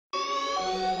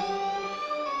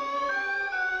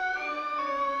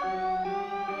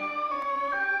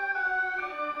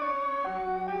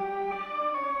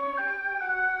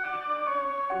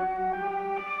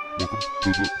Welcome to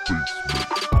the basement.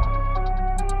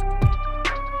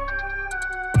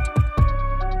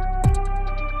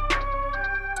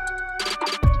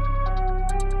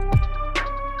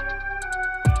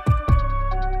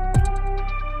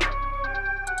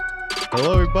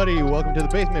 Hello, everybody. Welcome to the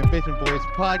Basement Boys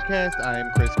podcast. I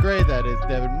am Chris Gray. That is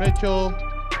Devin Mitchell.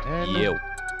 And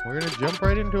we're going to jump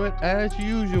right into it as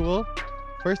usual.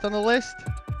 First on the list,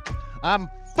 I'm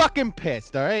fucking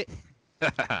pissed, all right?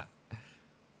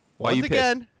 Why you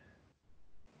pissed?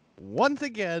 Once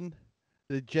again,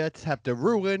 the Jets have to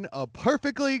ruin a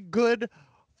perfectly good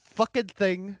fucking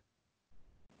thing.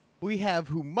 We have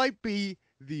who might be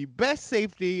the best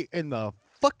safety in the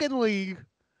fucking league.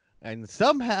 And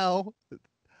somehow,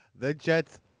 the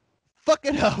Jets fuck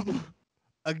it up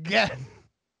again.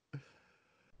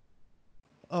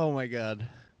 Oh my God.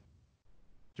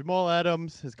 Jamal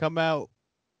Adams has come out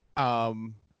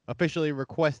officially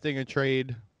requesting a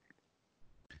trade.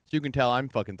 So you can tell I'm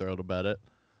fucking thrilled about it.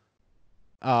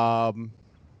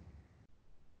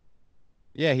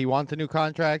 Yeah, he wants a new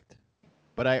contract,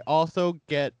 but I also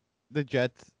get the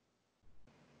Jets.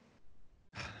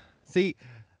 See,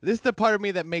 this is the part of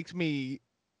me that makes me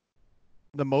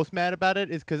the most mad about it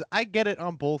is because I get it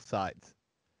on both sides.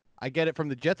 I get it from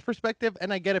the Jets' perspective,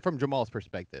 and I get it from Jamal's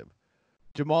perspective.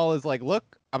 Jamal is like,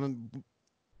 look, I'm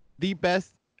the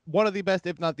best, one of the best,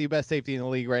 if not the best safety in the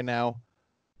league right now.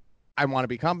 I want to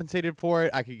be compensated for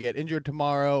it. I could get injured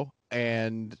tomorrow,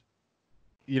 and,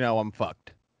 I'm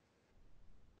fucked.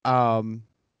 But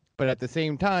at the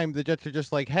same time, the Jets are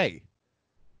just like, hey,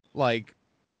 like,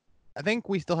 I think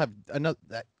we still have another,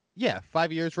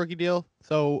 5 years rookie deal.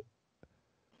 So,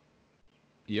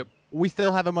 yep, we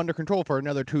still have him under control for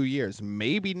another 2 years,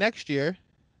 maybe next year.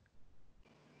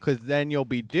 Because then you'll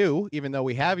be due, even though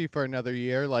we have you for another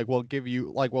year. Like, we'll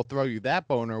throw you that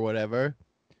bone or whatever.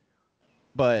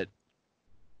 But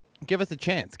give us a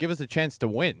chance. Give us a chance to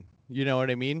win. You know what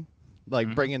I mean?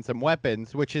 Like, bring in some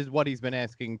weapons, which is what he's been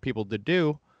asking people to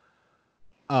do.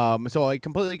 So I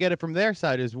completely get it from their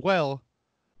side as well.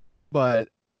 But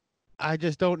I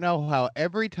just don't know how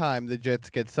every time the Jets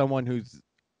get someone who's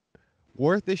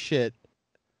worth a shit,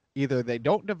 either they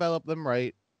don't develop them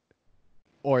right,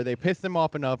 or they piss them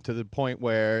off enough to the point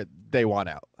where they want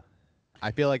out. I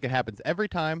feel like it happens every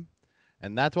time,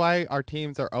 and that's why our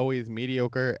teams are always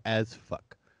mediocre as fuck.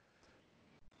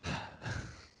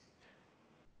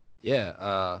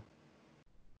 Yeah,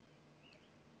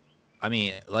 I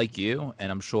mean, like you,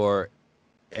 and I'm sure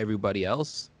everybody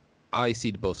else, I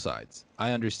see both sides.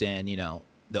 I understand,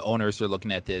 the owners are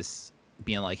looking at this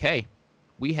being like, hey,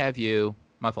 we have you.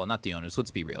 My fault, not the owners. Let's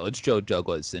be real. It's Joe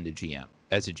Douglas and the GM,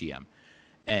 as a GM.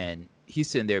 And he's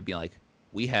sitting there being like,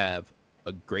 we have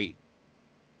a great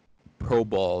Pro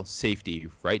Bowl safety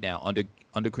right now under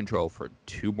control for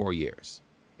 2 more years.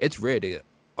 It's rare to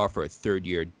offer a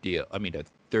third-year deal. I mean, a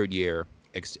third-year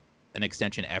an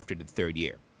extension after the 3rd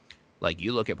year. Like,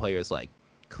 you look at players like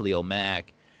Khalil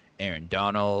Mack, Aaron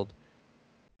Donald.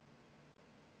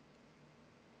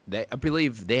 I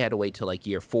believe they had to wait till like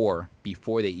year 4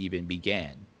 before they even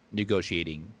began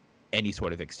negotiating any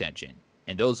sort of extension.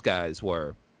 And those guys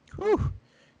do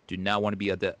not want to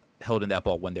be held in that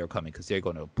ball when they're coming, because they're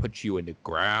going to put you in the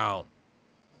ground.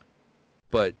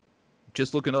 But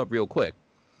just looking up real quick,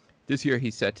 this year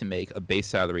he's set to make a base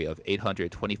salary of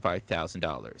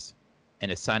 $825,000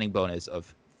 and a signing bonus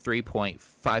of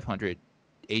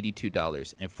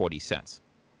 $3,582.40.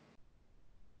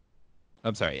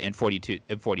 I'm sorry, and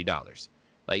 $40.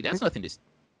 Like, that's nothing to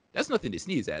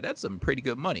sneeze at. That's some pretty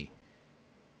good money.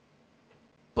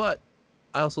 But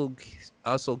I also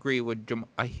agree with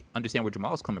I understand where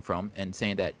Jamal's coming from and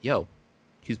saying that,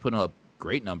 he's putting up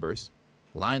great numbers,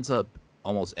 lines up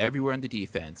almost everywhere in the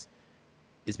defense,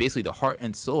 is basically the heart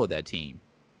and soul of that team,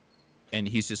 and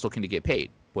he's just looking to get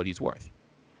paid what he's worth.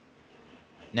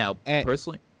 Now,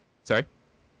 personally, sorry?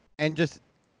 And just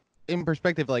in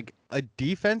perspective, like, a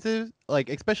defensive, like,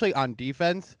 especially on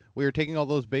defense, we were taking all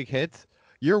those big hits,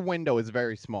 your window is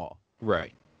very small.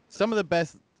 Right. Some of the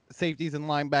best safeties and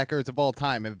linebackers of all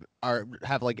time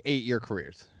have like 8-year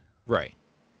careers. Right.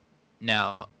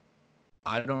 Now,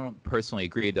 I don't personally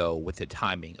agree, though, with the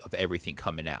timing of everything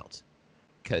coming out.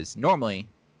 Because normally,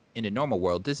 in the normal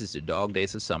world, this is the dog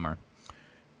days of summer.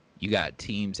 You got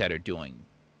teams that are doing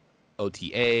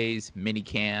OTAs, mini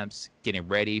camps, getting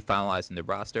ready, finalizing the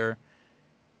roster.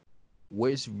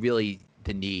 Where's really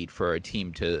the need for a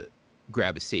team to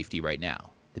grab a safety right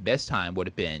now? The best time would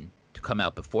have been to come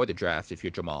out before the draft if you're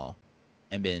Jamal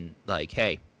and been like,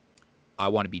 hey, I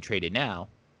want to be traded now,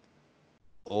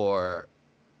 or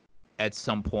at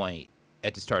some point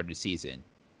at the start of the season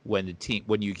when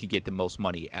you can get the most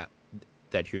money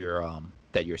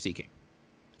you're seeking.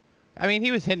 I mean,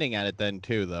 he was hinting at it then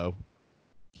too, though.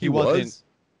 He wasn't. was,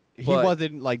 He but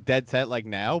wasn't like dead set like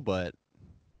now, but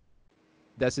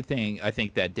that's the thing I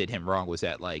think that did him wrong, was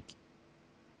that like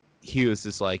he was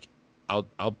just like, I'll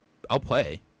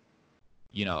play.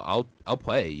 I'll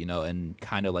play, and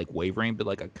kind of like wavering, but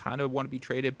like I kind of want to be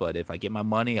traded, but if I get my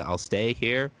money, I'll stay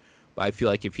here. But I feel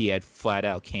like if he had flat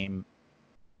out came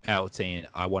out saying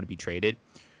I want to be traded,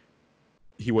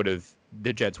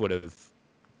 the Jets would have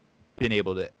been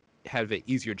able to have an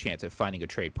easier chance of finding a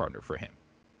trade partner for him.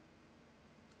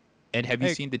 And have you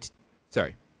Hey. seen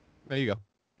sorry, there you go.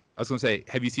 I was going to say,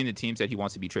 have you seen the teams that he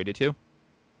wants to be traded to?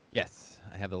 Yes,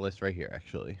 I have the list right here,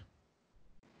 actually.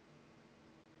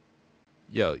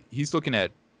 Yo, he's looking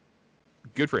at,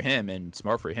 good for him and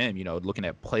smart for him, looking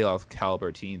at playoff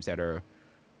caliber teams that are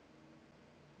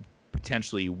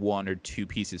potentially one or two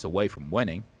pieces away from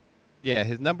winning. Yeah,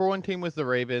 his number one team was the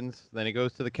Ravens. Then he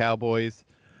goes to the Cowboys,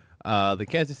 the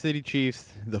Kansas City Chiefs,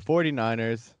 the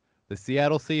 49ers, the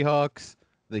Seattle Seahawks,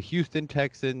 the Houston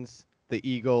Texans, the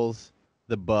Eagles,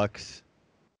 the Bucks.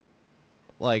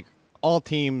 Like, all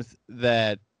teams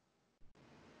that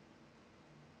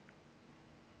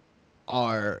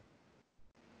are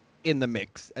in the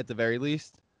mix at the very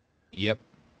least. Yep.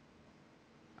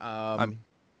 Um,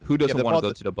 Who doesn't the want to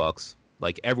Bal- go to the Bucks?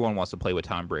 Like, everyone wants to play with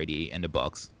Tom Brady and the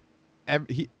Bucks.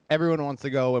 everyone wants to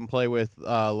go and play with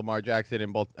Lamar Jackson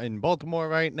in Baltimore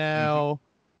right now.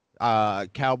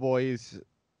 Cowboys,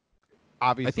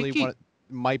 obviously, think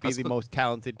might be that's the what- most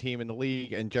talented team in the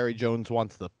league, and Jerry Jones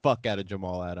wants the fuck out of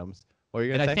Jamal Adams. What are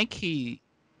you And gonna say? I think he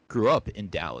grew up in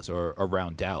Dallas or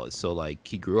around Dallas, so like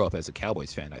he grew up as a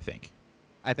Cowboys fan, I think.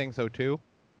 I think so too.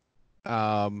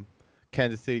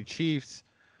 Kansas City Chiefs.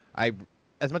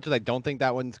 As much as I don't think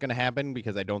that one's gonna happen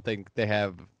because I don't think they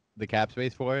have the cap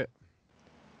space for it.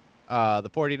 The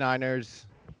 49ers,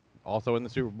 also in the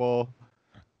Super Bowl.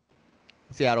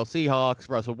 Seattle Seahawks,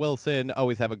 Russell Wilson,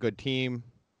 always have a good team.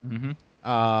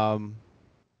 Mm-hmm.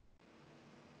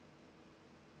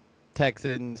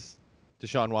 Texans,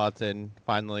 Deshaun Watson,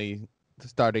 finally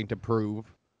starting to prove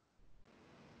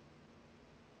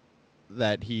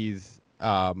that he's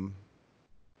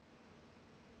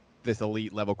this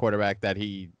elite level quarterback that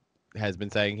he has been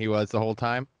saying he was the whole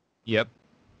time. Yep.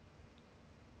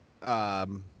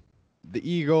 The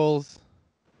Eagles.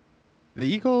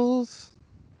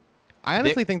 I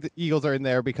honestly think the Eagles are in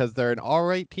there because they're an all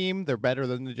right team. They're better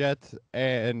than the Jets,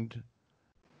 and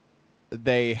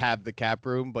they have the cap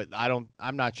room. But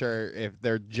I'm not sure if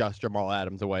they're just Jamal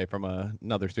Adams away from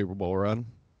another Super Bowl run.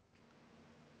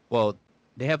 Well,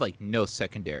 they have like no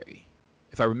secondary.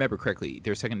 If I remember correctly,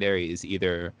 their secondary is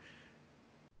either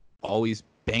always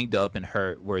banged up and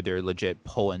hurt, where they're legit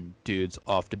pulling dudes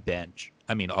off the bench.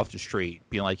 I mean, off the street,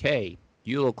 being like, "Hey,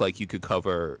 you look like you could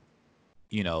cover,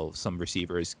 some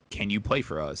receivers. Can you play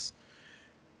for us?"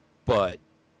 But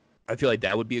I feel like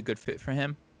that would be a good fit for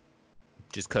him,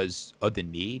 just because of the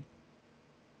need.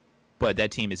 But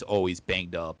that team is always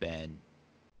banged up, and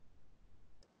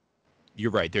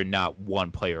you're right. They're not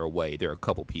one player away. They're a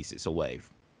couple pieces away.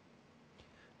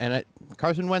 And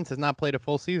Carson Wentz has not played a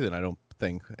full season, I don't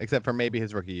think, except for maybe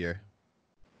his rookie year.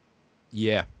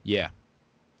 Yeah.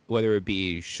 Whether it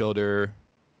be shoulder,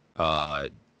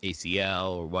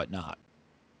 ACL, or whatnot,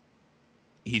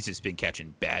 he's just been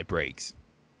catching bad breaks.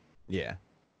 Yeah.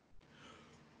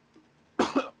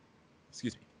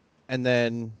 Excuse me. And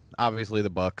then obviously the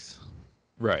Bucks.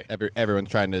 Right. Everyone's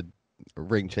trying to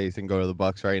ring chase and go to the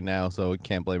Bucks right now, so we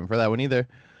can't blame him for that one either.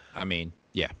 I mean,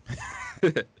 yeah.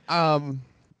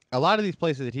 A lot of these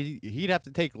places he'd have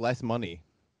to take less money.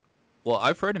 Well,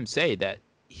 I've heard him say that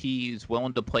he's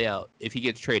willing to play out, if he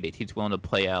gets traded, he's willing to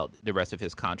play out the rest of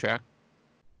his contract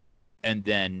and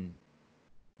then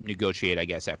negotiate, I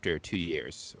guess, after 2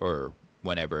 years or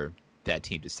whenever that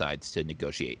team decides to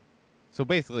negotiate. So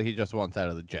basically, he just wants out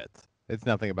of the Jets. It's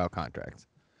nothing about contracts.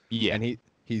 Yeah. And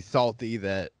he's salty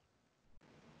that,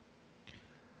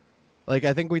 like,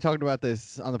 I think we talked about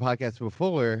this on the podcast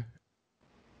before.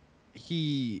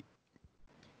 He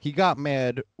got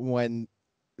mad when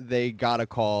they got a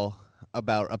call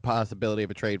about a possibility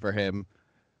of a trade for him,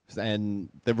 and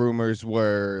the rumors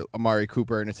were Amari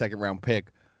Cooper and a second-round pick.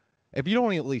 If you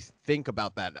don't at least think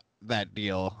about that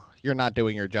deal, you're not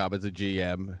doing your job as a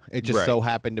GM. It just so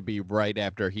happened to be right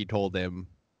after he told him,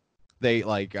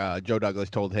 Joe Douglas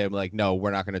told him, like, no,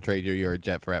 we're not going to trade you. You're a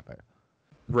Jet forever.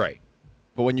 Right.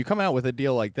 But when you come out with a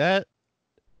deal like that,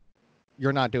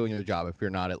 you're not doing your job if you're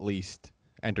not at least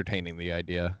entertaining the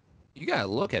idea. You gotta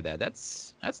look at that.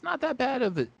 That's not that bad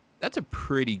of a. That's a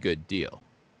pretty good deal.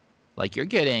 Like, you're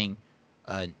getting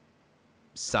a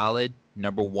solid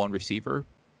number one receiver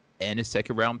and a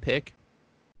second round pick.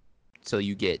 So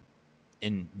you get,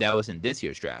 and that was in this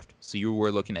year's draft. So you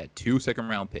were looking at 2 second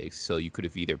round picks. So you could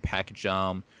have either packaged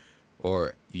them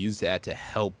or use that to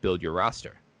help build your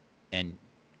roster and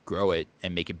grow it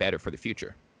and make it better for the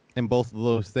future. And both of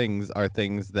those things are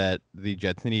things that the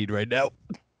Jets need right now.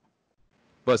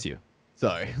 Bless you.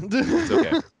 Sorry. It's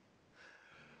okay.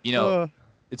 You know, Uh,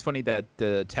 it's funny that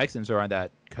the Texans are on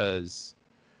that because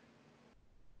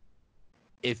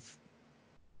if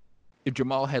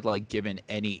Jamal had like given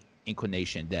any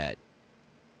inclination that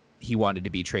he wanted to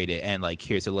be traded and like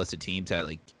here's a list of teams that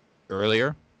like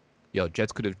earlier,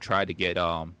 Jets could have tried to get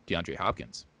DeAndre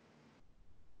Hopkins.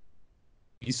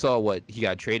 You saw what he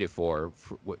got traded for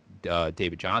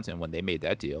David Johnson when they made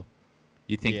that deal.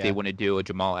 You think they wouldn't do a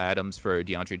Jamal Adams for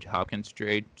DeAndre Hopkins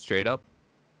trade straight up?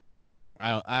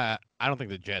 I don't think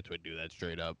the Jets would do that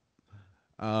straight up.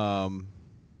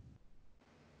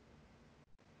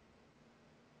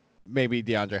 Maybe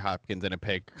DeAndre Hopkins and a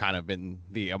pick, kind of in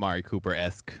the Amari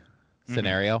Cooper-esque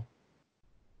scenario.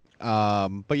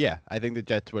 But yeah, I think the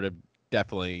Jets would have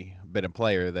definitely been a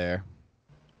player there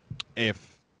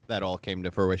if that all came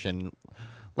to fruition,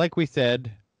 like we said,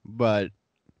 but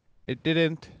it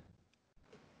didn't.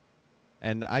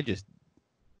 And I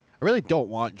really don't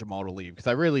want Jamal to leave because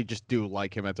I really just do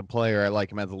like him as a player. I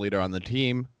like him as a leader on the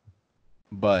team,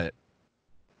 but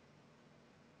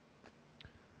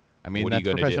I mean, What are you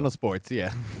that's gonna professional do? sports,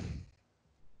 yeah.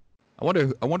 I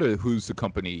wonder who's the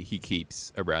company he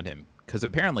keeps around him because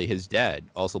apparently his dad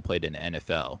also played in the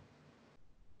NFL,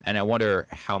 and I wonder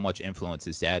how much influence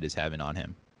his dad is having on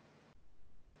him.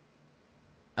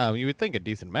 You would think a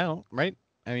decent amount, right?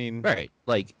 I mean, Right,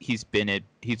 like he's been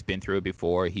through it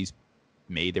before. He's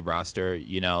made the roster.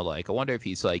 Like I wonder if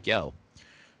he's like, yo,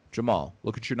 Jamal,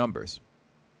 look at your numbers.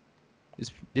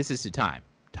 This is the time.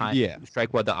 Yeah.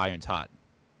 Strike while the iron's hot.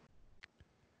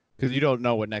 because you don't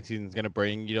know what next season's gonna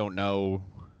bring. You don't know,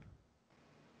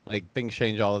 like things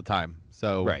change all the time.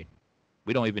 So Right.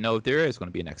 We don't even know if there is going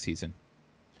to be a next season.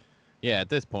 yeah, at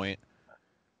this point,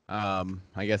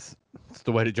 I guess it's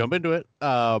the way to jump into it.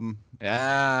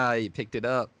 You picked it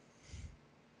up.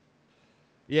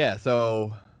 Yeah,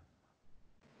 so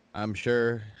I'm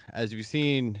sure, as you've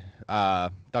seen,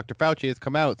 Dr. Fauci has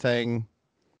come out saying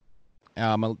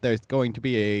there's going to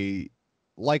be a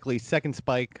likely second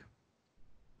spike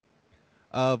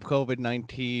of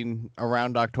COVID-19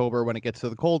 around October when it gets to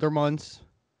the colder months.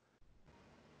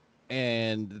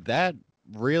 And that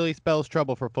really spells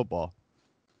trouble for football.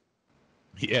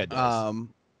 Yeah, it does.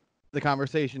 The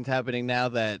conversation's happening now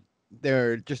that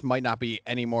there just might not be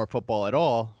any more football at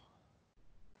all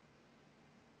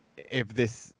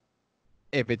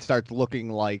if it starts looking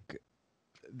like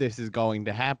this is going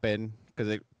to happen, because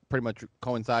it pretty much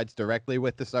coincides directly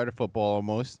with the start of football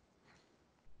almost.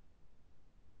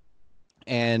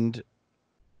 And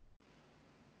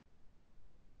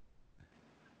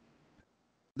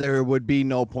there would be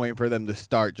no point for them to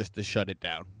start just to shut it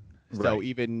down. So Right.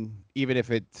 even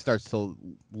if it starts to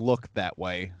look that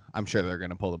way, I'm sure they're going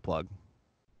to pull the plug.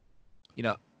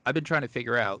 I've been trying to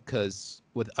figure out because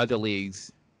with other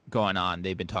leagues going on,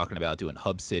 they've been talking about doing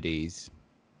hub cities.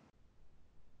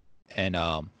 And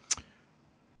I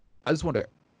just wonder,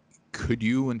 could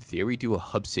you, in theory, do a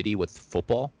hub city with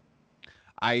football?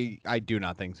 I do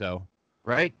not think so.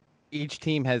 Right? Each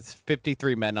team has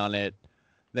 53 men on it.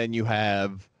 Then you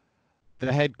have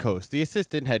the head coach, the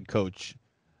assistant head coach,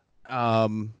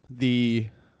 the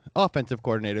offensive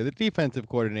coordinator, the defensive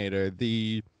coordinator,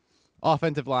 the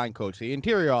offensive line coach, the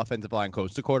interior offensive line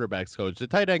coach, the quarterbacks coach, the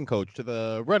tight end coach, to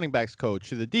the running backs coach,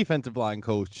 to the defensive line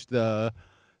coach, the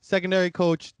secondary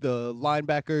coach, the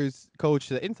linebackers coach,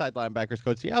 the inside linebackers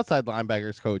coach, the outside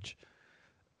linebackers coach.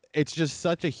 It's just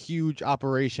such a huge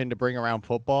operation to bring around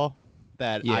football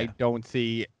that I Yeah. don't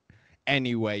see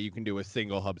any way you can do a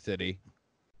single hub city.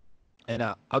 And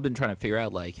I've been trying to figure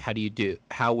out, like,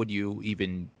 how would you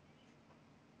even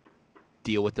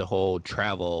deal with the whole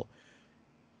travel?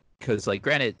 Because, like,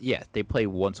 granted, yeah, they play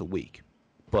once a week,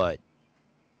 but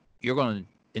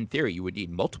in theory, you would need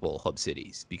multiple hub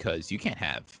cities because you can't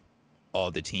have all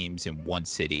the teams in one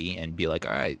city and be like,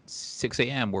 all right, 6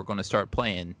 a.m., we're going to start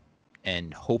playing.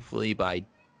 And hopefully by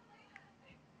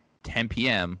 10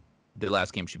 p.m., the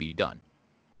last game should be done.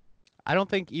 I don't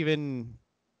think you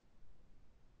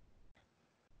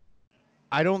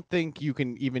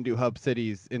can even do hub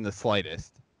cities in the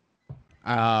slightest.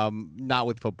 Not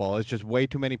with football. It's just way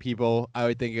too many people. I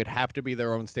would think it'd have to be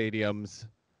their own stadiums,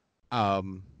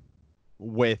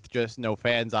 with just no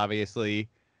fans, obviously.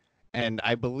 And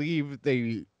I believe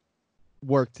they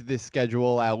worked this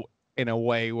schedule out in a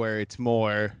way where it's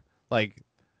more like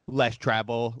less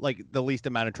travel, like the least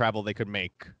amount of travel they could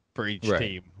make for each Right.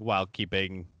 team while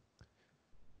keeping.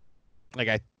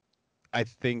 Like I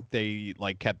think they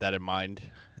like kept that in mind.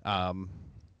 Um,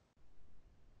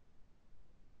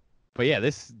 but yeah,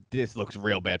 this looks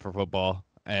real bad for football,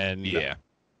 and Yeah.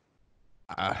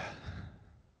 uh,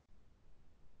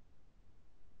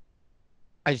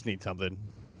 I just need something.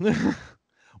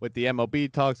 With the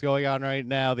MLB talks going on right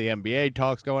now, the NBA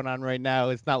talks going on right now,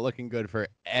 it's not looking good for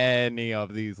any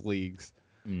of these leagues,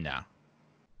 Nah.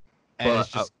 and But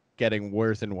it's just getting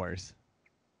worse and worse.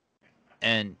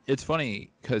 and it's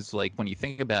funny because like when you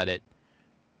think about it,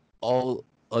 all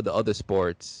of the other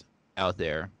sports out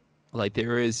there, like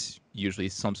there is usually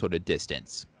some sort of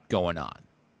distance going on,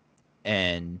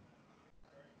 and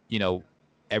you know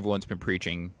everyone's been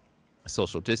preaching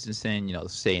social distancing,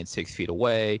 staying 6 feet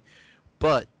away,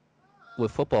 but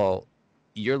with football,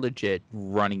 you're legit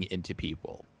running into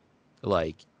people.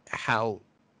 Like, how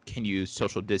can you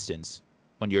social distance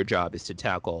when your job is to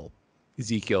tackle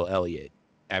Ezekiel Elliott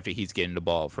after he's getting the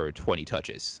ball for 20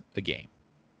 touches a game?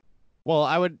 Well,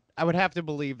 I would have to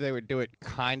believe they would do it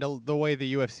kind of the way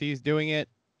the UFC is doing it,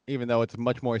 even though it's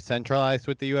much more centralized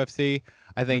with the UFC.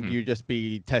 I think Mhm. you just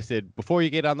be tested before you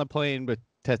get on the plane, but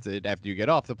tested after you get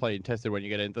off the plane, tested when you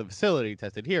get into the facility,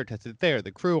 tested here, tested there.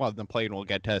 The crew on the plane will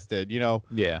get tested,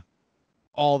 Yeah.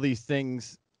 all these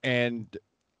things. And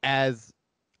as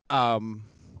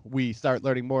we start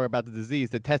learning more about the disease,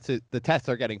 the tests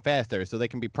are getting faster, so they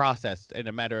can be processed in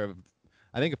a matter of,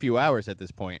 I think, a few hours at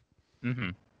this point.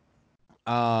 Mhm.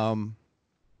 Um,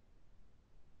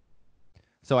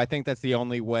 so I think that's the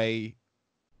only way.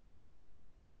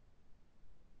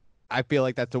 I feel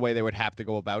like that's the way they would have to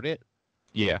go about it.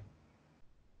 Yeah.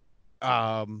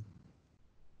 Um,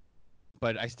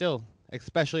 but I still,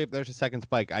 especially if there's a second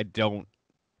spike,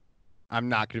 I'm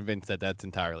not convinced that that's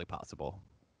entirely possible.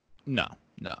 No.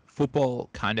 No. Football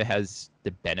kind of has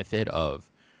the benefit of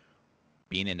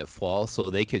being in the fall, so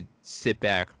they could sit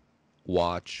back,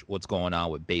 watch what's going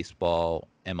on with baseball,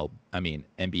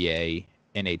 NBA,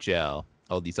 NHL,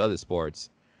 all these other sports,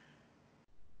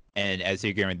 and as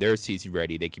they're getting their season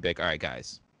ready, they could be like, all right,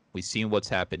 guys, we've seen what's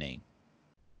happening.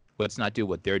 Let's not do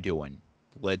what they're doing.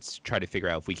 Let's try to figure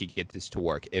out if we could get this to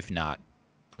work. If not,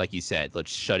 like you said,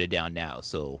 let's shut it down now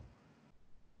so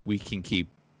we can keep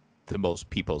the most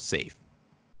people safe.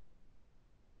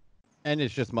 And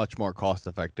it's just much more cost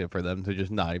effective for them to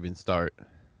just not even start.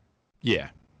 Yeah.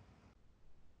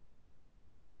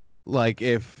 Like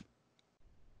if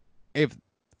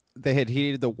they had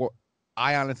heeded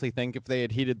I honestly think if they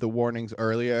had heeded the warnings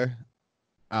earlier,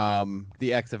 the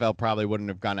XFL probably wouldn't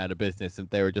have gone out of business if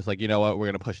they were just like, you know what, we're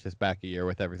gonna push this back a year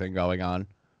with everything going on.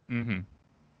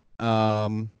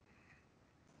 Mm-hmm.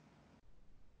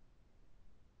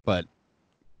 But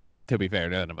to be fair,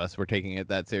 none of us were taking it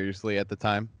that seriously at the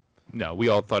time. No, we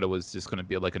all thought it was just going to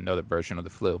be like another version of the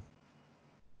flu.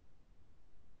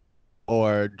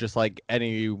 Or just like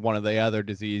any one of the other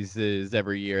diseases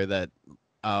every year that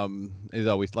is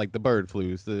always like the bird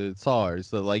flus, the SARS.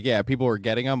 So like, yeah, people were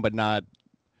getting them, but not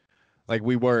like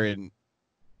we weren't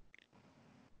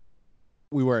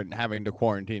having to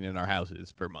quarantine in our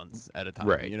houses for months at a time.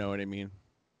 Right. You know what I mean?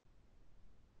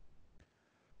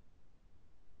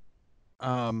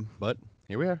 But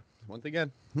here we are once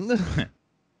again.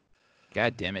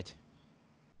 God damn it.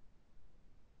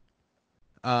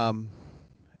 And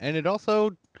it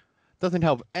also doesn't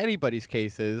help anybody's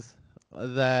cases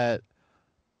that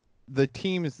the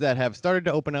teams that have started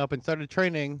to open up and started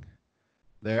training,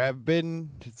 there have been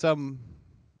some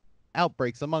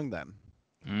outbreaks among them.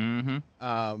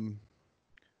 Mm-hmm.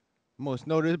 Most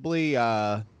notably,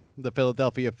 the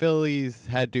Philadelphia Phillies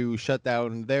had to shut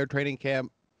down their training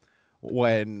camp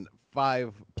when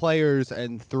 5 players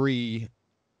and 3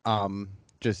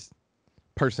 just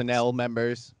personnel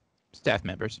members, Staff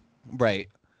members. right,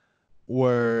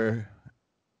 were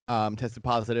tested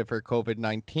positive for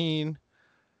COVID-19.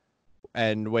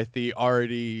 And with the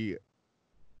already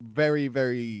very,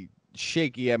 very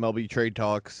shaky MLB trade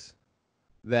talks,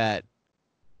 that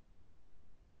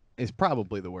is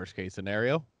probably the worst case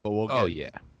scenario. But Yeah.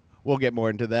 we'll get more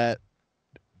into that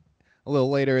a little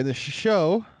later in the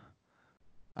show.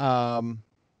 But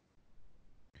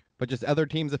just other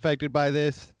teams affected by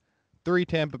this: 3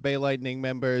 Tampa Bay Lightning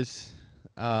members.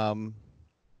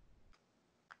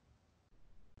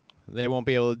 They won't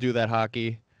be able to do that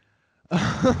hockey.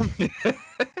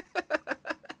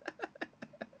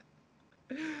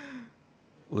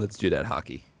 Let's do that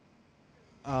hockey.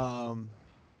 And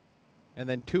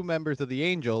then 2 members of the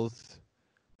Angels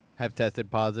have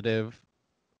tested positive.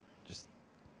 Just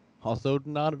also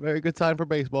not a very good sign for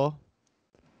baseball.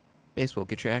 Baseball,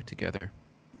 get your act together.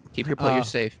 Keep your players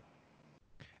safe.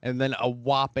 And then a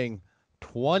whopping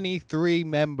 23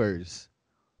 members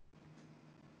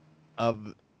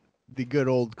of the good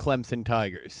old Clemson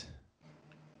Tigers,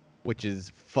 which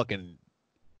is fucking,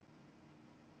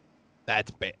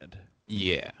 that's bad.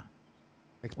 Yeah.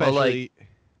 Especially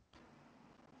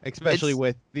it's-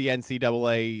 with the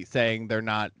NCAA saying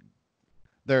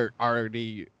they're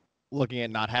already looking at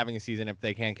not having a season if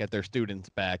they can't get their students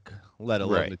back, let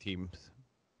alone Right. the teams.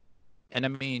 And I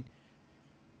mean,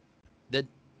 the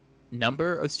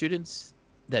number of students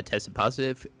that tested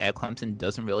positive at Clemson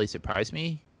doesn't really surprise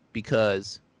me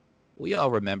because we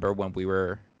all remember when we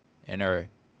were in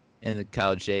the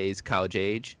college days, college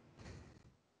age.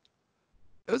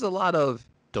 There was a lot of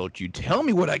don't you tell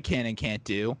me what I can and can't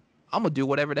do. I'm gonna do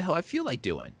whatever the hell I feel like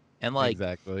doing. And like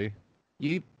Exactly.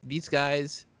 these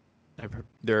guys,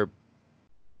 they're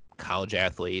college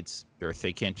athletes. They're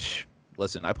thinking,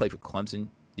 listen, I play for Clemson,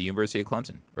 the University of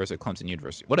Clemson, or is it Clemson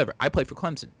University? Whatever. I play for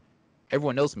Clemson.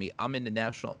 Everyone knows me. I'm in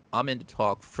the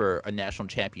talk for a national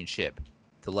championship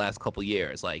the last couple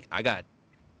years. Like I got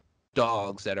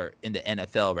dogs that are in the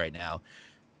NFL right now.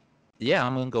 Yeah,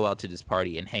 I'm gonna go out to this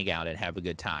party and hang out and have a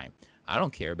good time. I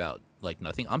don't care about like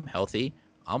nothing. I'm healthy.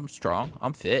 I'm strong.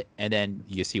 I'm fit. And then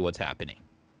you see what's happening.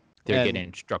 They're And-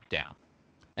 getting struck down.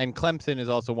 And Clemson is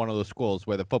also one of those schools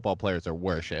where the football players are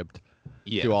worshipped.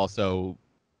 Yeah. To also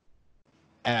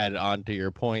add on to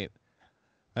your point.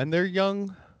 And they're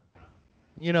young,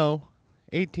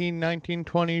 18, 19,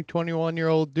 20,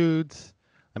 21-year-old dudes.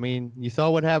 I mean, you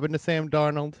saw what happened to Sam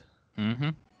Darnold. Mm-hmm.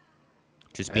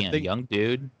 Just I being a think- young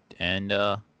dude and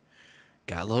got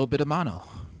a little bit of mono.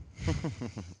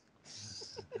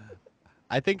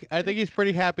 I think he's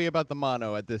pretty happy about the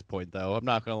mono at this point, though. I'm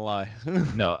not gonna lie.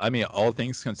 No, I mean all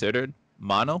things considered,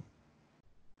 mono,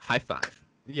 high five.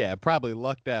 Yeah, probably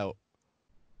lucked out.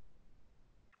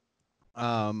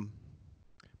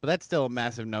 But that's still a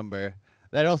massive number.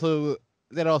 That also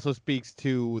speaks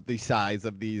to the size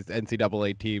of these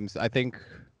NCAA teams. I think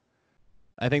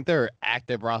their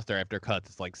active roster after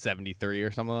cuts is like 73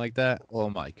 or something like that. Oh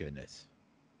my goodness.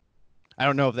 I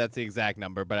don't know if that's the exact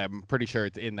number, but I'm pretty sure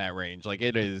it's in that range. Like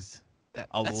it is That's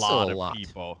a still lot a of lot.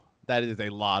 people. That is a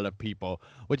lot of people,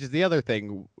 which is the other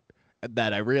thing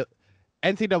that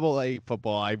NCAA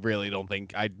football, I really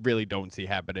don't see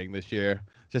happening this year,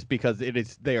 just because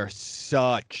they are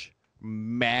such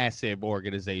massive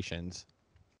organizations.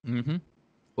 Mm-hmm.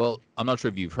 Well, I'm not sure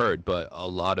if you've heard, but a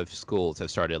lot of schools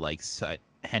have started like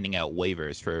handing out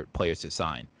waivers for players to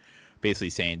sign, basically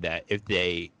saying that if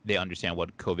they understand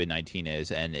what COVID-19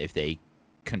 is and if they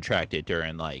contract it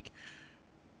during like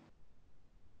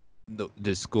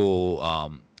the school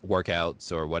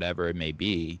workouts or whatever it may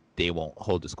be, they won't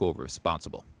hold the school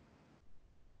responsible.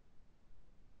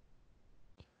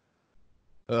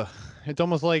 Ugh, it's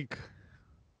almost like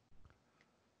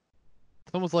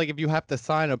if you have to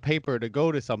sign a paper to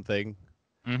go to something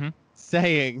Mm-hmm.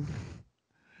 saying,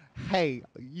 "Hey,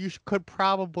 you could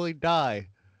probably die.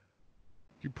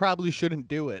 You probably shouldn't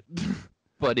do it."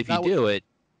 But if you Not do it,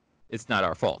 it's not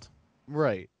our fault.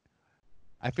 Right.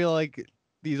 I feel like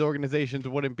these organizations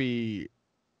wouldn't be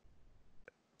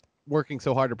working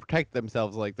so hard to protect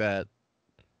themselves like that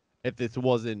if this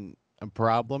wasn't a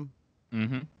problem.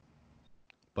 Mm-hmm.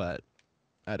 But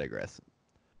I digress.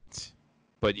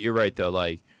 But you're right though,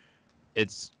 like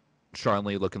it's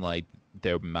strongly looking like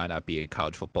there might not be a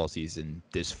college football season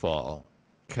this fall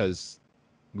because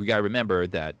we got to remember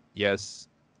that yes,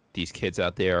 these kids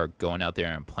out there are going out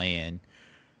there and playing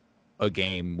a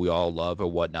game we all love or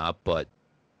whatnot, but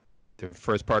the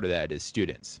first part of that is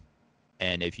students.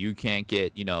 And if you can't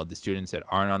get, the students that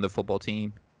aren't on the football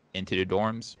team into the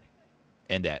dorms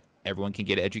and that everyone can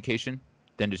get an education,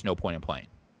 then there's no point in playing.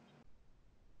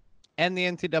 And the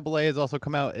NCAA has also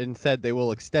come out and said they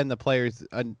will extend the players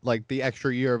like the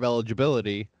extra year of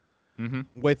eligibility Mm-hmm.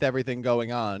 with everything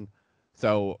going on.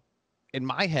 So in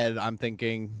my head, I'm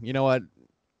thinking, you know what?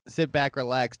 Sit back,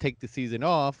 relax, take the season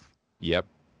off, Yep.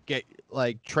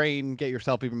 train, get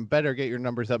yourself even better, get your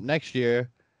numbers up next year,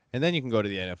 and then you can go to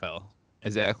the NFL.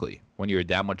 Exactly. When you're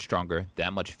that much stronger,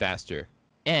 that much faster,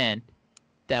 and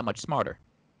that much smarter.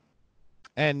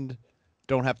 And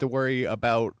don't have to worry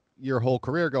about your whole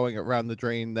career going around the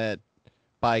drain that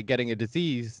by getting a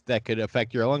disease that could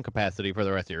affect your lung capacity for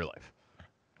the rest of your life.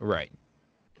 Right.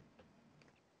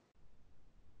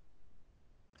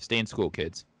 Stay in school,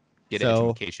 kids. Get So-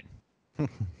 education.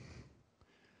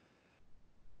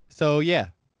 So yeah.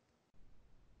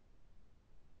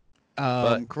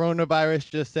 But- Coronavirus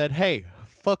just said, "Hey,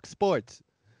 fuck sports."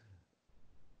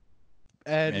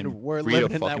 and we're read a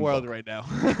living in that fucking world book. right now.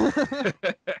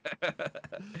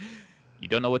 You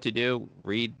don't know what to do?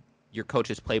 Read your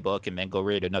coach's playbook and then go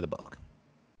read another book.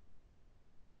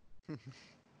 All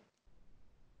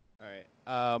right.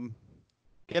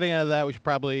 Getting out of that, we should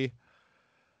probably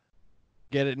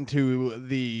get into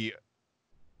the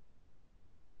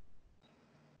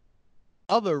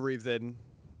other reason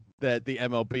that the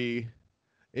MLB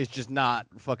is just not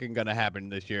fucking gonna happen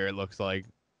this year. It looks like.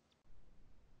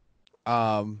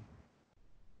 The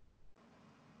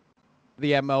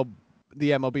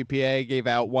MLBPA gave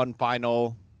out one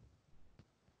final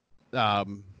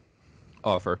Offer.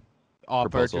 offer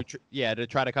Proposal. to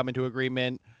try to come into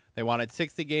agreement. They wanted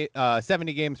 70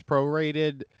 games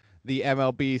prorated. The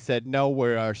MLB said no.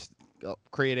 We're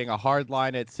creating a hard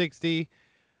line at 60.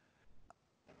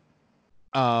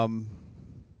 And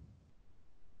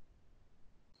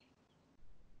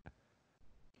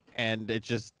it's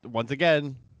just once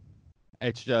again,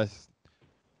 it's just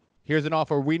here's an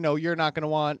offer we know you're not going to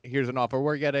want. Here's an offer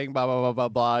we're getting. Blah blah blah blah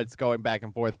blah. It's going back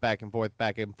and forth, back and forth,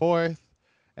 back and forth,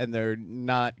 and they're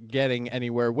not getting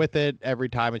anywhere with it. Every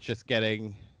time, it's just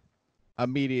getting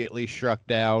immediately struck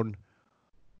down.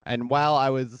 And while I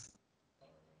was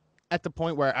at the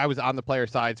point where I was on the player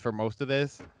sides for most of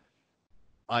this,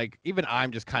 like even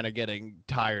I'm just kind of getting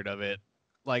tired of it.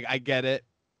 Like I get it.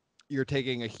 You're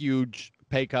taking a huge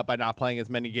pay cut by not playing as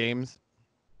many games.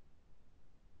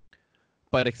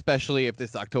 But especially if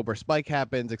this October spike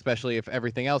happens, especially if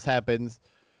everything else happens,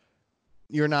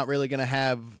 you're not really going to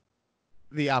have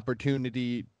the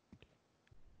opportunity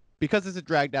because this has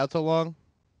dragged out so long.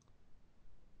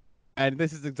 And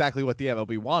this is exactly what the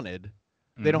MLB wanted.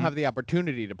 They don't have the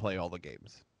opportunity to play all the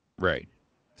games. Right.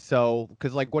 So,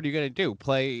 because like, what are you going to do?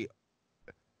 Play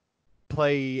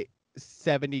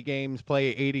 70 games, play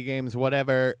 80 games,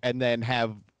 whatever, and then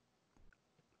have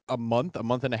a month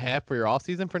and a half for your off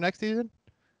season for next season?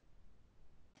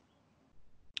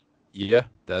 Yeah,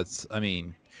 I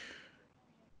mean,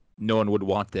 no one would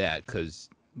want that because,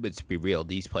 let's be real,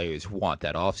 these players want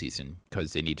that offseason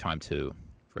because they need time to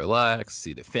relax,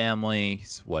 see their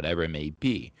families, whatever it may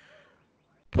be.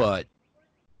 But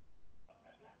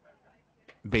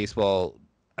baseball,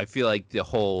 I feel like the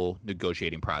whole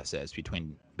negotiating process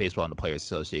between baseball and the Players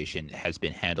Association has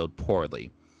been handled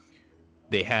poorly.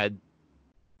 They had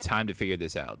time to figure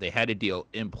this out. They had a deal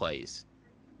in place,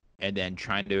 and then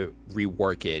trying to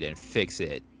rework it and fix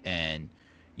it and,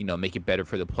 make it better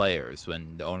for the players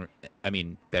when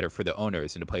better for the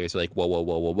owners, and the players are like,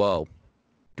 whoa.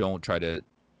 Don't try to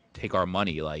take our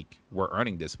money. Like, we're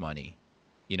earning this money.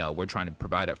 We're trying to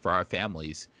provide it for our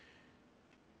families.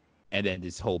 And then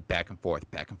this whole back and forth.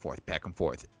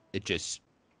 It's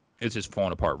just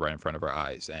falling apart right in front of our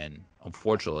eyes. And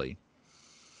unfortunately,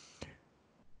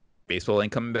 baseball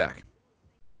ain't coming back.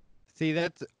 See,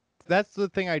 that's the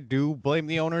thing I do blame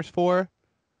the owners for,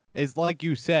 is like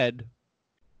you said,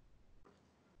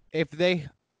 if they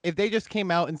just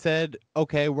came out and said,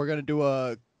 okay, we're going to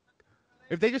do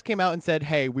if they just came out and said,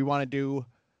 hey, we want to do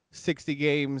 60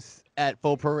 games at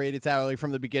full prorated salary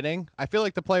from the beginning, I feel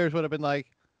like the players would have been like,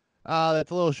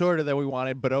 that's a little shorter than we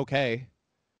wanted, but okay.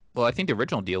 Well, I think the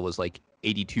original deal was like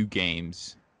 82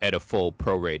 games at a full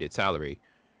prorated salary.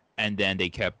 And then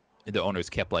the owners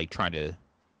kept like trying to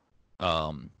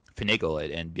finagle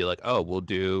it and be like, oh, we'll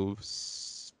do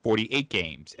 48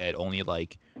 games at only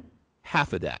like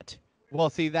half of that. Well,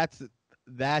 see, that's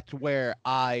where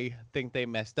I think they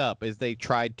messed up, is they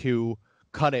tried to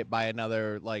cut it by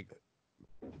another like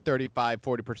 35,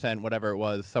 40%, whatever it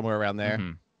was, somewhere around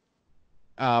there.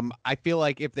 I feel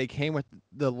like if they came with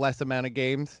the less amount of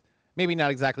games, maybe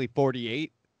not exactly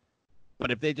 48,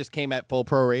 but if they just came at full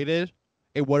prorated,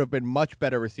 it would have been much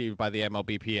better received by the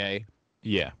MLBPA.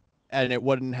 Yeah. And it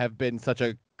wouldn't have been such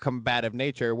a combative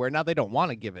nature where now they don't want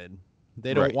to give in.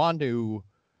 They don't want to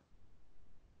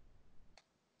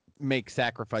make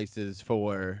sacrifices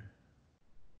for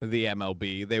the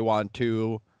MLB. They want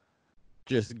to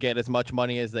just get as much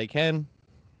money as they can,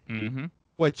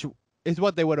 which is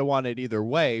what they would have wanted either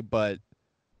way. But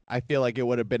I feel like it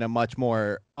would have been a much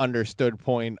more understood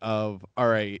point of, all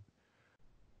right,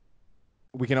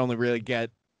 we can only really get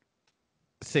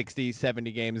 60,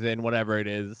 70 games in, whatever it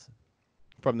is,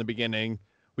 from the beginning.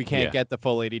 We can't get the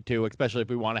full 82, especially if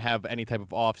we want to have any type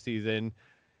of off season,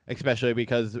 especially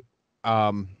because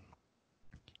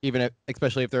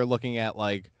especially if they're looking at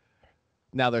like,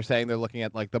 now they're saying they're looking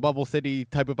at like the bubble city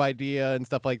type of idea and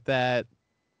stuff like that.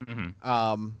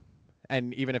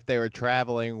 And even if they were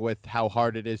traveling with how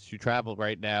hard it is to travel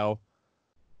right now,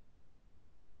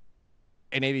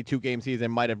 an 82 game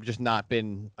season might have just not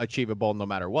been achievable no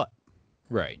matter what.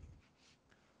 Right.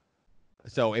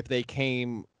 So if they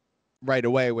came right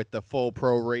away with the full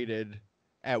prorated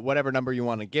at whatever number you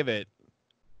want to give it,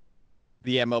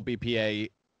 the MLBPA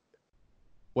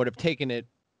would have taken it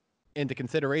into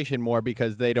consideration more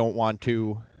because they don't want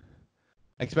to,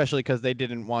 especially because they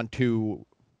didn't want to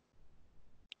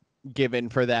give in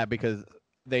for that because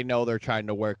they know they're trying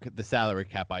to work the salary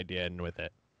cap idea in with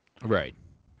it. Right.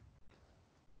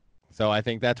 So I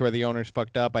think that's where the owners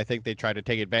fucked up. I think they tried to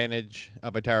take advantage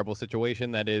of a terrible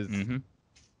situation that is Mm-hmm.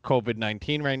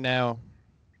 COVID-19 right now.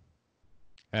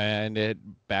 And it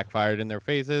backfired in their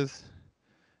faces,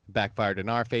 backfired in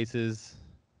our faces.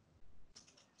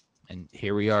 And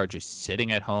here we are, just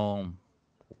sitting at home,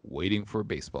 waiting for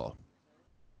baseball.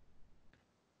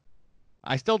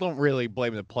 I still don't really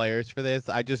blame the players for this.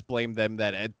 I just blame them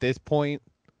that at this point,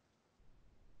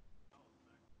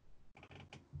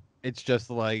 it's just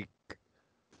like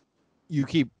you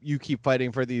keep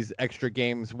fighting for these extra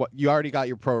games. What you already got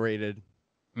your prorated,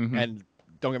 Mm-hmm. and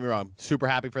don't get me wrong, super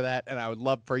happy for that, and I would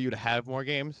love for you to have more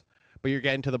games. But you're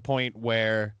getting to the point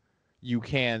where you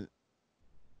don't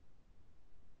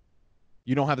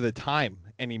have the time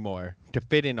anymore to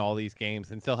fit in all these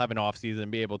games and still have an off season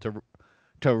and be able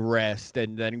to rest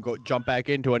and then go jump back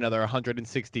into another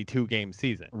 162 game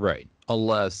season. Right.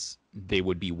 Unless they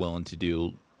would be willing to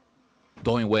do.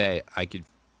 The only way I could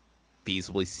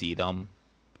feasibly see them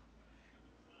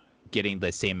getting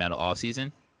the same amount of off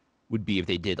season would be if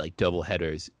they did like double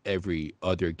headers every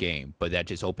other game, but that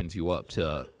just opens you up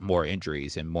to more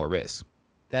injuries and more risk.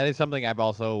 That is something I've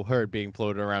also heard being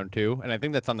floated around too, and I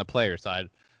think that's on the player side,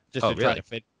 just Oh, to try really? to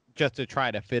fit, just to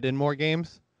try to fit in more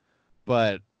games.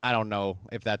 But I don't know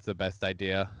if that's the best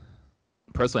idea.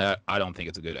 Personally, I don't think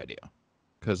it's a good idea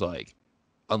because like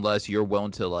unless you're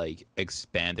willing to like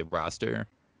expand the roster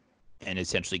and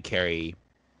essentially carry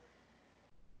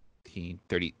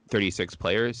 36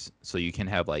 players so you can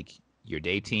have like your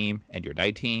day team and your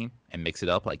night team and mix it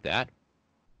up like that.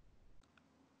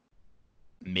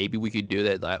 Maybe we could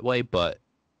do that way, but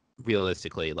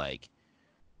realistically, like,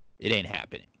 it ain't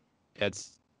happening.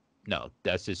 That's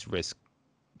just risk,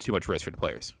 too much risk for the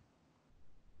players,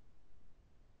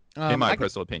 in my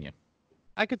personal opinion.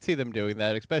 I could see them doing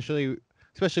that, especially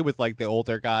with like the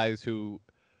older guys who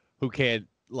can't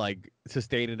like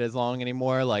sustain it as long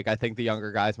anymore. Like I think the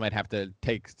younger guys might have to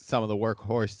take some of the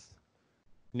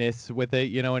workhorseness with it.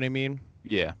 You know what I mean?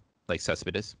 Yeah, like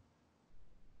Cespedes.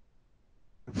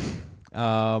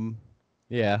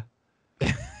 Yeah.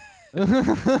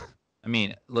 I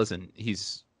mean, listen,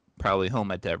 he's probably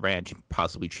home at that ranch,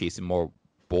 possibly chasing more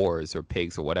boars or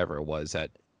pigs or whatever it was that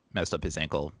messed up his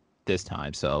ankle this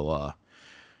time. So,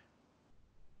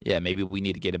 yeah, maybe we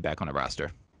need to get him back on a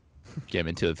roster, get him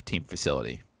into a team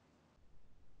facility.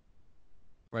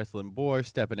 Wrestling boars,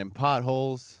 stepping in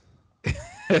potholes,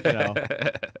 know.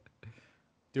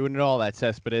 doing it all. That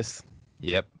Cespedes.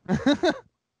 Yep,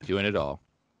 doing it all.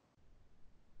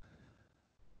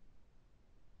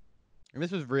 And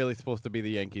this was really supposed to be the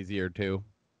Yankees' year too.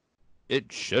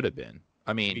 It should have been.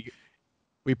 I mean,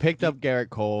 We picked up Garrett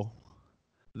Cole.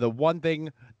 The one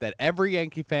thing that every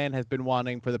Yankee fan has been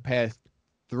wanting for the past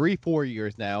 3-4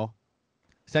 years now,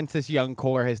 since this young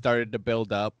core has started to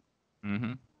build up.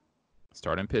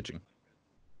 Starting pitching.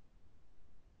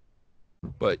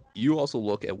 But you also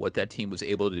look at what that team was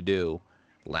able to do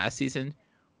last season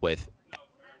with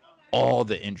all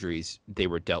the injuries they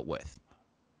were dealt with.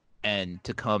 And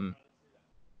to come,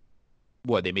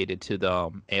 they made it to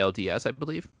the ALDS, I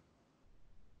believe?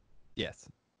 Yes.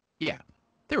 Yeah,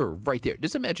 they were right there.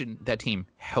 Just imagine that team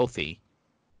healthy,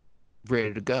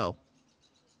 ready to go.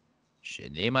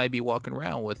 Shit, they might be walking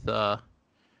around with a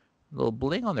little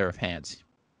bling on their hands.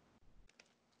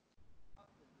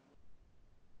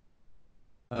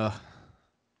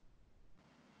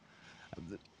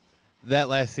 That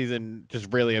last season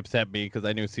just really upset me because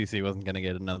I knew CC wasn't going to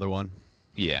get another one.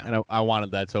 Yeah. And I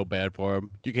wanted that so bad for him.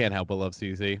 You can't help but love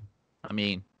CC. I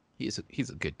mean, he's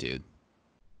a good dude.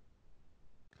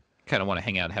 Kind of want to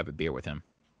hang out and have a beer with him.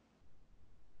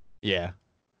 Yeah.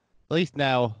 At least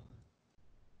now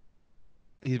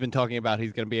he's been talking about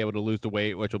he's going to be able to lose the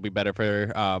weight, which will be better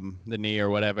for the knee or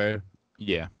whatever.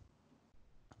 Yeah.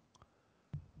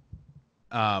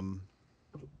 So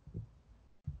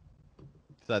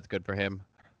that's good for him.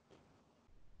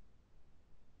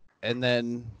 And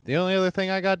then the only other thing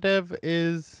I got, Dev,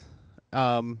 is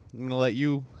I'm going to let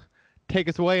you take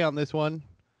us away on this one.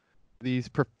 These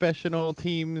professional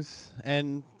teams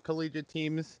and collegiate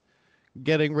teams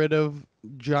getting rid of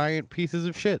giant pieces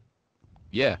of shit.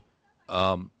 Yeah.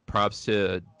 Props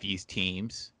to these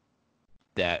teams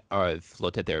that have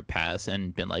looked at their past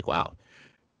and been like, wow,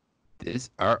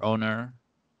 our owner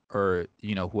or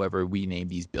whoever we name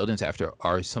these buildings after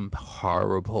are some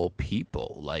horrible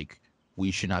people. Like,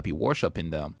 we should not be worshiping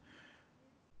them.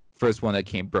 First one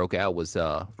that broke out was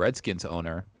Redskins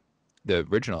owner, the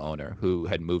original owner, who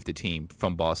had moved the team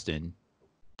from Boston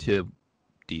to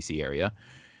DC area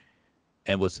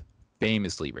and was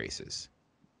famously racist.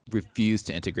 Refused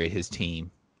to integrate his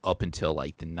team up until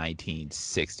like the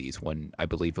 1960s, when I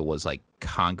believe it was like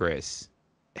Congress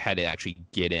had to actually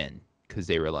get in, because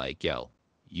they were like, yo,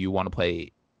 you want to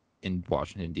play in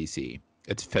Washington, D.C.,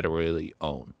 it's federally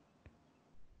owned.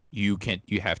 You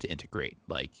have to integrate.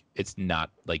 Like, it's not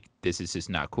like, this is just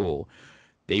not cool.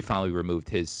 They finally removed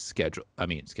his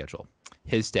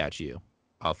his statue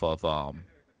off of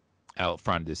out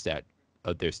front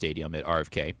of their stadium at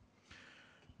RFK.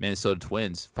 Minnesota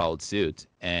Twins followed suit,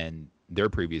 and their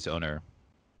previous owner,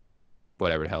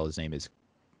 whatever the hell his name is,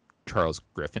 Charles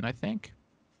Griffin, I think.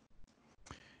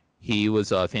 He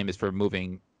was famous for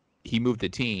he moved the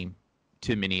team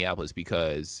to Minneapolis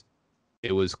because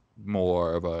it was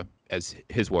more of a, as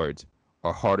his words,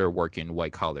 a harder working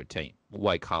white collar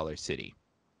city,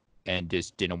 and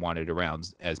just didn't want it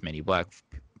around as many black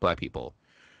people.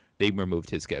 They removed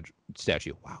his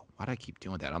statue. Wow, why do I keep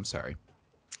doing that? I'm sorry.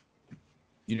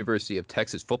 University of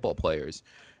Texas football players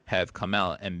have come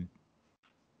out, and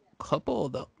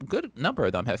good number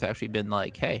of them have actually been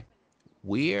like, hey,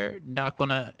 we're not going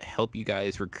to help you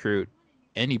guys recruit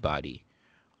anybody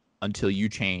until you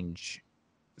change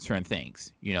certain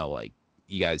things. Like,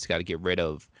 you guys got to get rid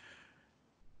of,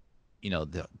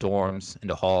 the dorms and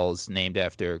the halls named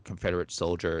after Confederate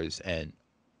soldiers and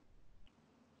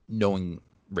knowing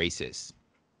racists.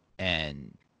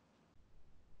 And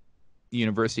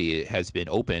university has been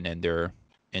open, and they're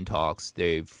in talks.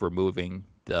 They've removing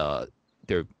their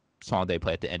song they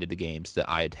play at the end of the games, the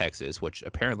Eye of Texas, which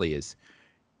apparently is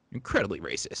incredibly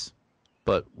racist.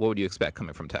 But what would you expect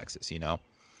coming from Texas,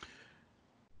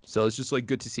 So it's just like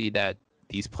good to see that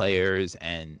these players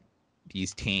and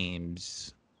these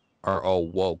teams are all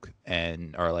woke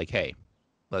and are like, hey,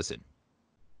 listen,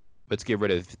 let's get rid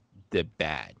of the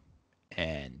bad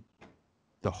and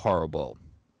the horrible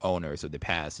owners of the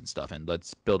past and stuff, and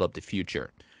let's build up the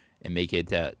future and make it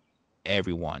that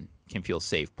everyone can feel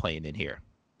safe playing in here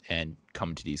and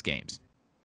come to these games.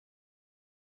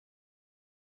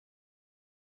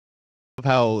 Of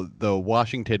how the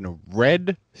Washington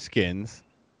Redskins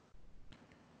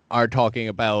are talking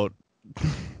about,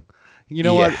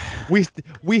 what,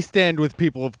 we stand with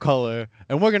people of color,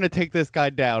 and we're gonna take this guy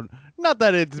down. Not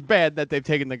that it's bad that they've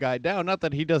taken the guy down, not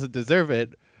that he doesn't deserve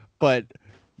it, but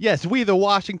yes, we the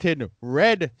Washington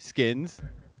Redskins,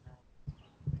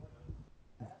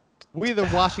 we the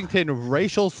Washington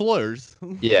racial slurs.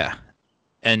 Yeah,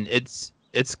 and it's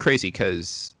crazy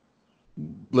because,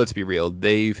 let's be real,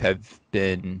 there's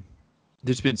been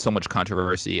so much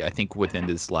controversy, I think, within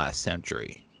this last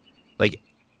century. Like,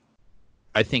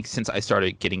 I think since I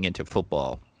started getting into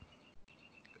football,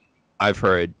 I've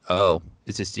heard, oh,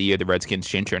 is this the year the Redskins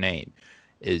change their name?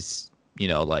 Is,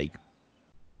 like,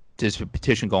 there's a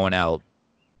petition going out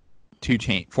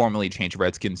to formally change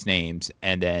Redskins names,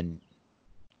 and then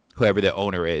whoever the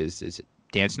owner is it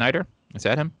Dan Snyder? Is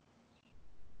that him?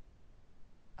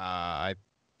 I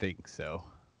think so.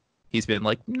 He's been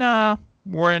like, nah,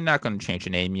 we're not going to change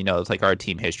the name. It's like our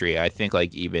team history. I think,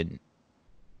 like, even,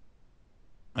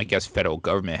 I guess, federal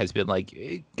government has been like,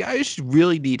 hey, guys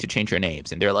really need to change your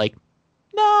names. And they're like,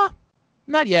 nah,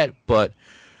 not yet. But,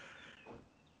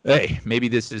 hey, maybe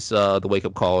this is the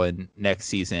wake-up call, and next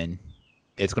season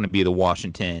it's going to be the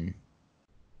Washington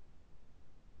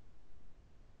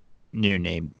new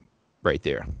name right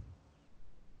there.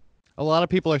 A lot of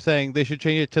people are saying they should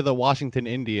change it to the Washington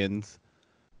Indians.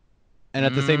 And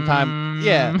at the same time,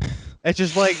 yeah, it's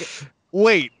just like,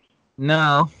 wait.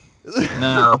 No.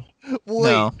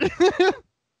 Wait.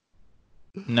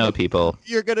 No, people.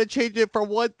 You're going to change it for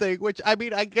one thing, which, I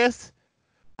mean, I guess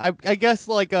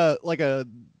like a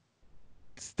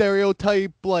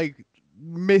stereotype, like,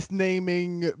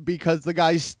 misnaming because the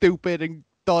guy's stupid and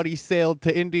thought he sailed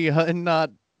to India and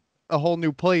not a whole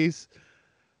new place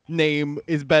name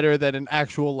is better than an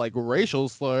actual, like, racial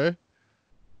slur.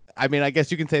 I mean, I guess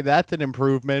you can say that's an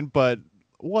improvement, but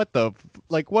what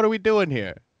are we doing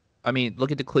here? I mean,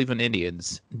 look at the Cleveland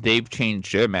Indians. They've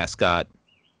changed their mascot,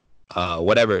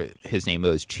 whatever his name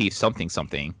was, Chief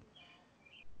something,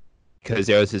 because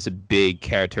there was this big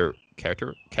caricature,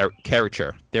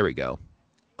 there we go,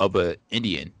 of an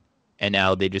Indian, and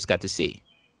now they just got to see.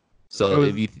 So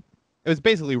it was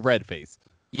basically red face.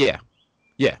 Yeah.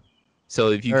 So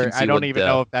if you can see, I don't even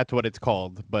know if that's what it's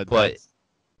called, but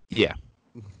yeah.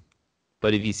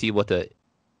 But if you see what the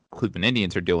Cleveland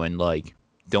Indians are doing, like,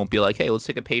 Don't be like, hey, let's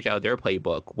take a page out of their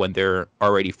playbook when they're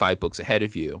already 5 books ahead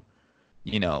of you.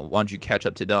 You know, why don't you catch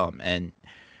up to them? And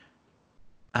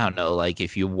I don't know, like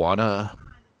if you wanna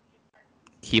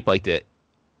keep like the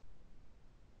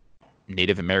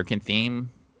Native American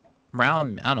theme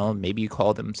around, I don't know, maybe you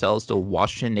call themselves the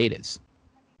Washington Natives.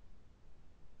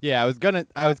 Yeah, I was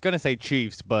gonna say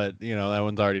Chiefs, but you know that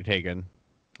one's already taken.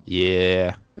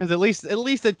 Yeah, Because at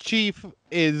least a chief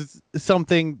is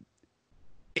something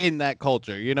in that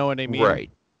culture. You know what I mean? right.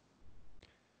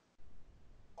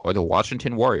 Or the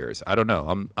Washington Warriors. I don't know.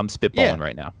 I'm spitballing Yeah.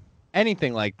 right now.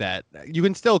 Anything like that. You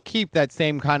can still keep that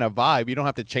same kind of vibe. You don't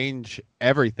have to change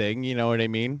everything. You know what I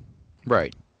mean?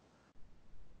 Right.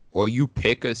 Or you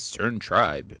pick a certain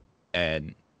tribe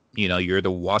and you know, you're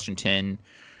the Washington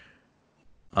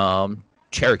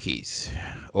Cherokees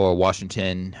or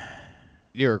Washington,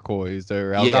 Iroquois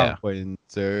or yeah,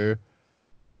 Algonquins or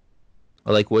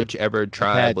or like whichever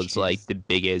tribe was like Apaches. the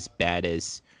biggest,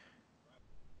 baddest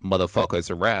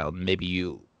motherfuckers around. Maybe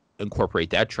you incorporate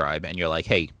that tribe and you're like,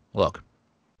 hey, look,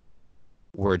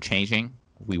 we're changing.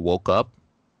 We woke up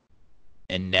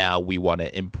and now we want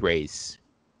to embrace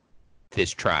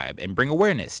this tribe and bring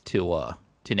awareness to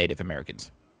Native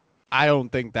Americans. I don't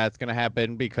think that's gonna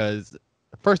happen because,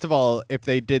 first of all, if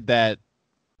they did that,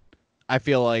 I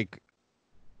feel like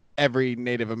every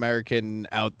Native American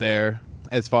out there,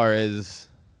 as far as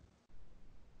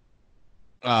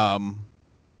um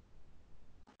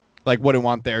like wouldn't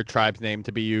want their tribe's name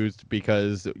to be used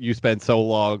because you spent so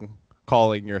long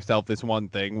calling yourself this one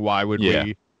thing. Why would Yeah.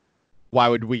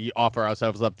 we offer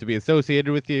ourselves up to be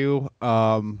associated with you?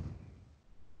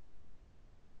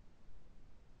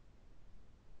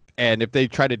 And if they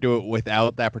try to do it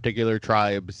without that particular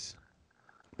tribe's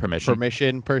Permission.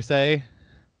 permission per se,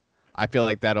 I feel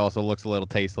like that also looks a little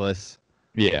tasteless.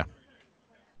 Yeah.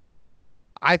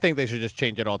 I think they should just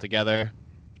change it altogether,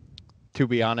 to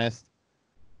be honest.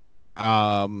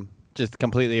 Just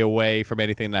completely away from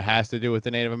anything that has to do with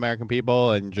the Native American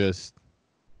people and just,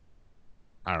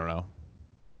 I don't know,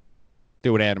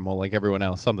 do an animal like everyone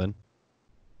else, something.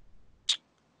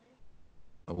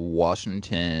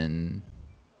 Washington.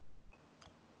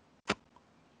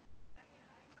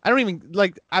 I don't even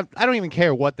like. I don't even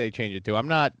care what they change it to. I'm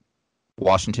not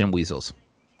Washington Weasels.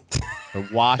 the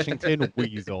Washington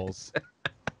Weasels.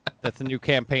 That's a new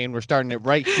campaign. We're starting it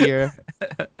right here.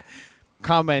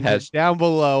 Comment down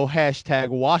below. Hashtag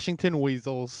Washington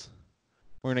Weasels.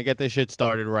 We're gonna get this shit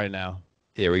started right now.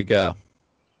 Here we go.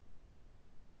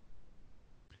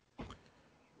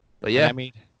 But yeah, And I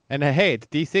mean, and hey, it's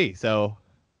DC, so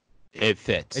it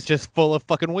fits. it's just full of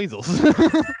fucking weasels.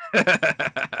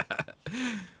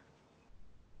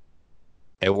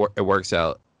 It works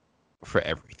out for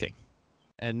everything.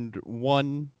 And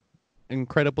one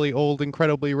incredibly old,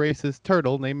 incredibly racist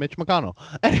turtle named Mitch McConnell.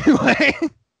 Anyway,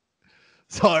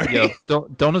 sorry. Yo,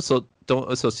 don't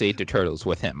associate the turtles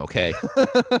with him, okay?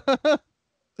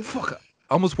 Fuck.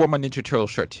 I almost wore my Ninja Turtle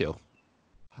shirt too.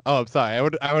 Oh, I'm sorry.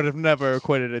 I would have never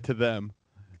equated it to them.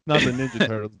 Not the Ninja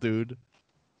Turtles, dude.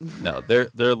 No,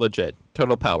 they're legit.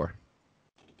 Turtle power.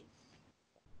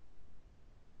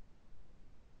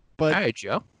 But All right,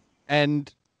 Joe.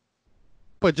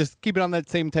 but just keep it on that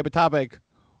same type of topic.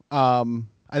 I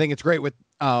think it's great what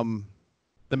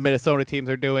the Minnesota teams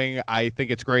are doing. I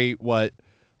think it's great what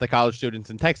the college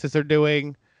students in Texas are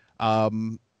doing. I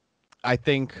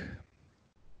think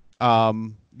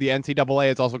the NCAA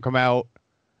has also come out,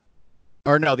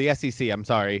 or no, the SEC, I'm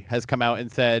sorry, has come out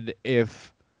and said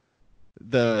if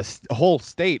the whole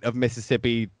state of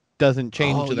Mississippi doesn't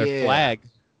change their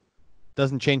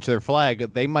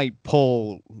flag, they might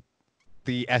pull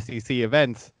the SEC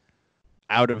events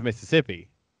out of Mississippi.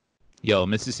 Yo,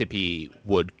 Mississippi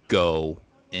would go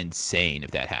insane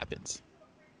if that happens.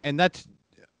 And that's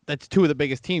two of the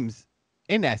biggest teams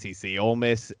in SEC, Ole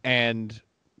Miss and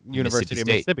University of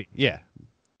Mississippi. Yeah,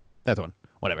 that's one.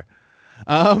 Whatever.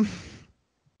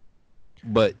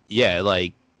 But yeah,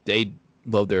 like they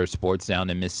love their sports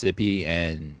down in Mississippi,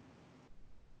 and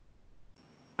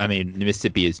I mean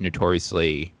Mississippi is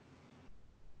notoriously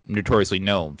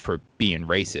known for being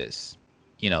racist.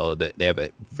 You know that they have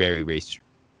a very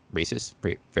racist,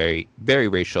 very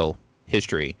racial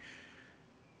history.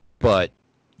 But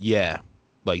yeah,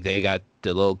 like they got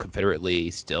the little Confederate Lee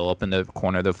still up in the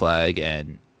corner of the flag,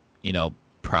 and you know,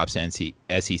 props to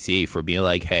SEC for being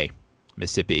like, hey,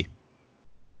 Mississippi,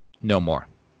 no more.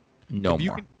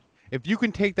 If you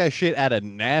can take that shit out of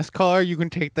NASCAR, you can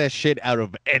take that shit out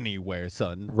of anywhere,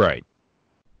 son. Right.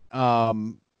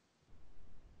 And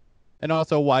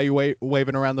also, why you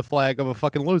waving around the flag of a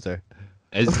fucking loser?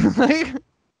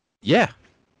 Yeah.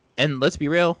 And let's be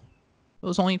real, It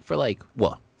was only for like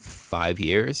what, 5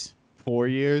 years? 4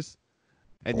 years.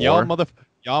 And 4? y'all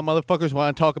motherfuckers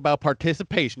want to talk about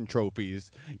participation trophies.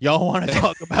 Y'all want to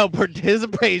talk about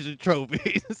participation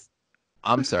trophies.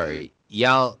 I'm sorry,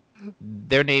 y'all.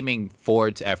 They're naming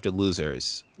forts after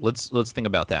losers. Let's think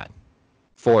about that.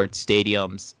 Forts,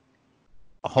 stadiums,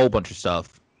 a whole bunch of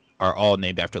stuff are all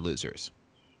named after losers.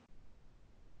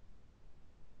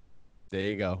 There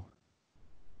you go.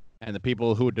 And the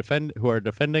people who are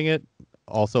defending it,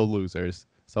 also losers.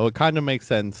 So it kind of makes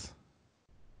sense.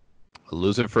 A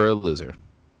loser for a loser.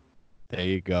 There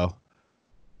you go.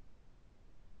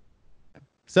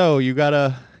 So you got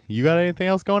anything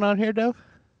else going on here, Dev?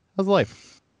 How's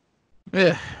life?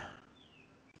 Yeah.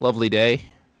 Lovely day.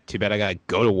 Too bad I gotta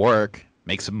go to work,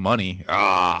 make some money.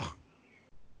 Ah.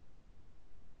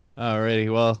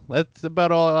 Alrighty, well, that's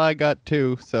about all I got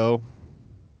too. So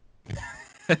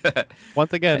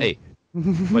once again, Hey,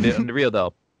 but on the real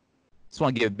though, just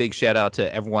want to give a big shout out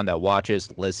to everyone that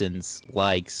watches, listens,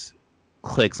 likes,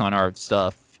 clicks on our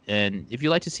stuff. And if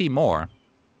you'd like to see more,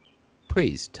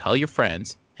 please tell your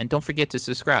friends and don't forget to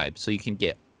subscribe so you can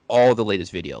get all the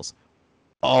latest videos,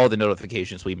 all the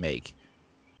notifications we make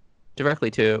directly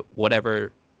to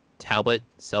whatever tablet,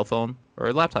 cell phone,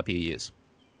 or laptop you use.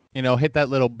 hit that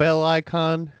little bell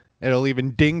icon. It'll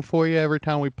even ding for you every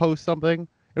time we post something.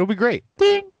 It'll be great.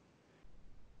 Ding!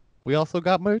 We also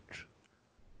got merch.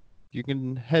 You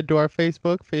can head to our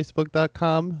Facebook,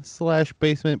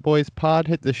 facebook.com/basementboyspod.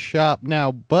 Hit the shop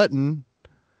now button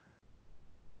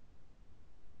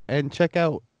and check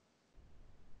out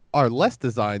our less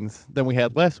designs than we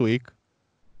had last week.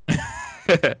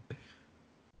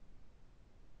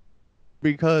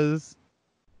 Because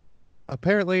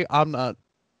apparently I'm not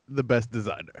the best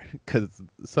designer, because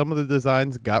some of the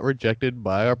designs got rejected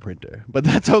by our printer, but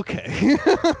that's okay.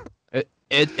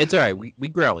 It's all right. We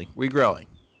growing. We growing.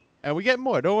 And we get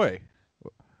more, don't worry.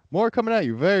 More coming at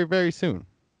you very, very soon.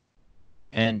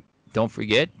 And don't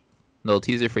forget, little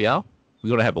teaser for y'all, we're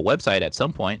going to have a website at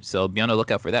some point, so be on the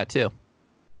lookout for that too.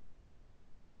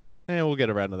 And we'll get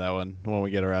around to that one when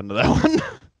we get around to that one.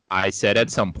 I said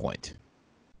at some point.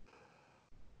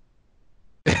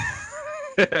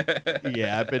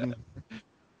 Yeah,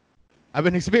 I've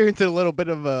been experiencing a little bit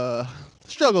of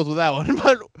struggles with that one,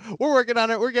 but we're working on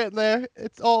it. We're getting there.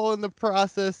 It's all in the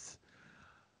process.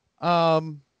 Yeah,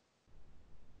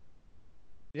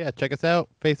 check us out.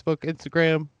 Facebook,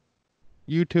 Instagram,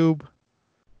 YouTube,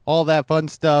 all that fun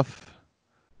stuff.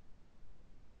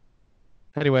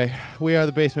 Anyway, we are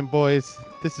the Basement Boys.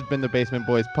 This has been the Basement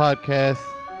Boys podcast.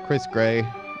 Chris Gray,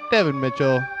 Devin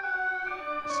Mitchell.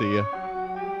 See ya.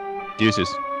 Deuces.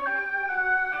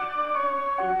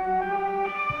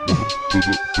 To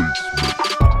the basement.